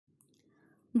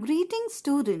Greetings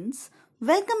students,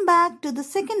 welcome back to the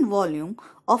second volume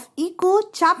of ECO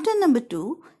chapter number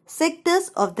 2, Sectors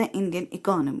of the Indian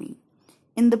Economy.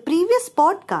 In the previous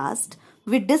podcast,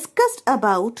 we discussed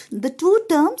about the two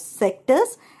terms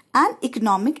sectors and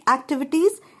economic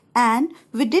activities, and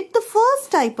we did the first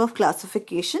type of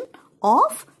classification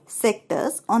of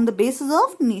sectors on the basis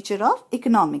of nature of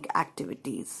economic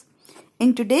activities.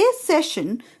 In today's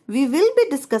session, we will be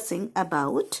discussing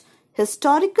about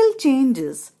historical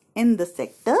changes in the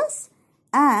sectors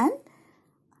and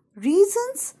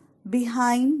reasons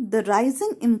behind the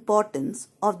rising importance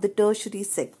of the tertiary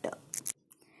sector.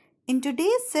 In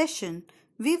today's session,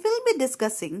 we will be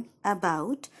discussing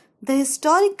about the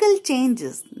historical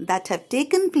changes that have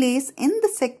taken place in the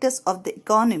sectors of the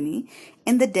economy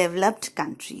in the developed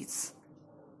countries.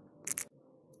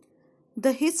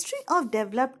 The history of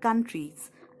developed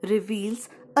countries reveals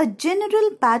a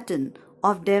general pattern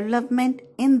of development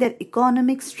in their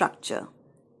economic structure.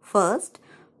 First,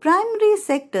 primary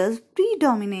sectors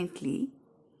predominantly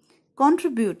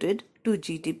contributed to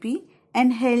GDP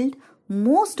and held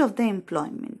most of the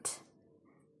employment.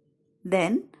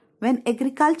 Then, when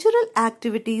agricultural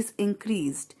activities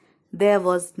increased, there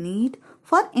was need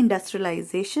for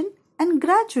industrialization, and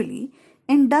gradually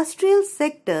industrial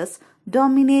sectors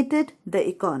dominated the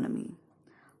economy.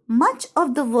 Much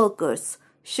of the workers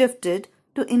shifted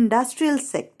to industrial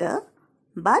sector,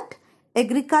 but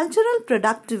agricultural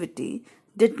productivity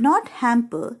did not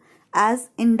hamper as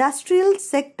industrial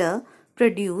sector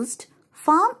produced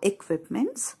farm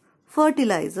equipments,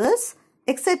 fertilizers,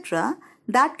 etc.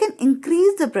 that can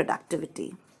increase the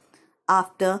productivity.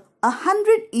 After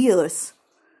 100 years,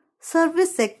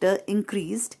 service sector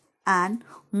increased and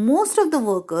most of the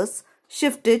workers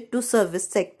shifted to service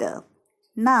sector.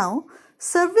 Now,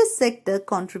 service sector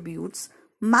contributes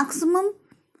maximum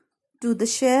to the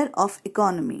share of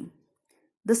economy.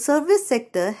 The service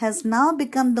sector has now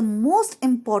become the most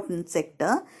important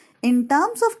sector in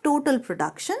terms of total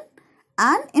production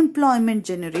and employment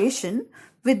generation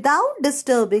without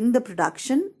disturbing the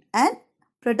production and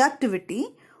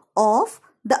productivity of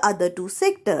the other two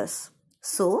sectors.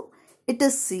 So, it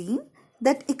is seen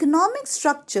that economic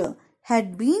structure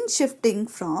had been shifting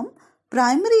from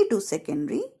primary to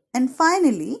secondary and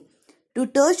finally to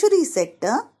tertiary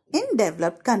sector in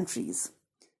developed countries.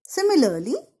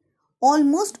 Similarly,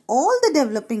 almost all the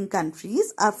developing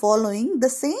countries are following the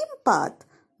same path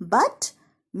but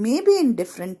maybe in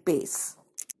different pace.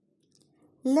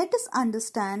 Let us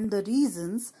understand the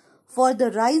reasons for the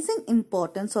rising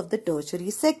importance of the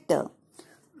tertiary sector.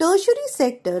 Tertiary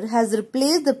sector has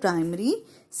replaced the primary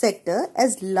sector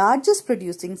as largest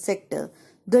producing sector.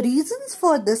 The reasons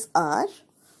for this are: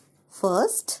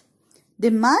 first,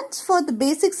 demands for the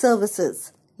basic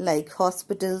services like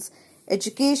hospitals,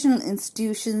 educational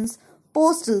institutions,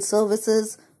 postal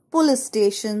services, police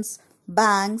stations,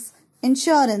 banks,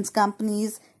 insurance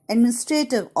companies,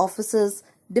 administrative offices,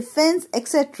 defense,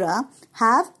 etc.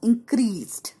 have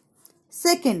increased.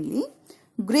 Secondly,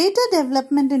 greater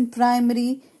development in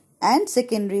primary and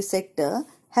secondary sector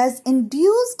has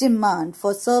induced demand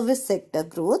for service sector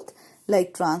growth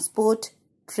like transport,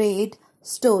 trade,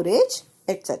 storage,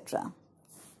 etc.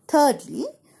 Thirdly,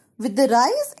 with the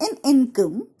rise in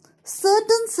income,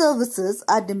 certain services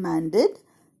are demanded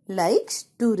like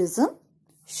tourism,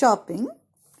 shopping,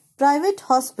 private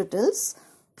hospitals,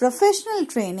 professional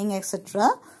training, etc.,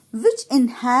 which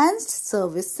enhanced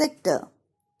service sector.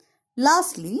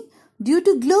 Lastly, due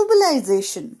to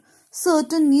globalization,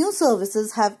 certain new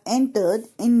services have entered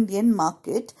Indian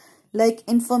market like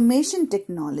information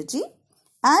technology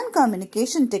and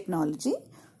communication technology,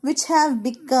 which have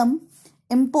become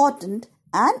important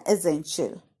and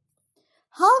essential.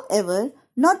 However,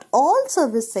 not all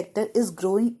service sector is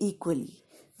growing equally.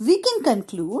 We can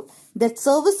conclude that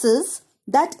services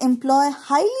that employ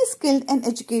highly skilled and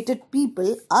educated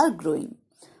people are growing,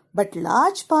 but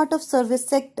large part of service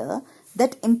sector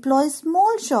that employs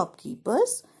small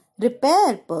shopkeepers,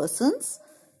 repair persons,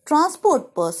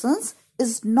 transport persons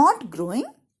is not growing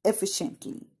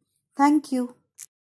efficiently. Thank you.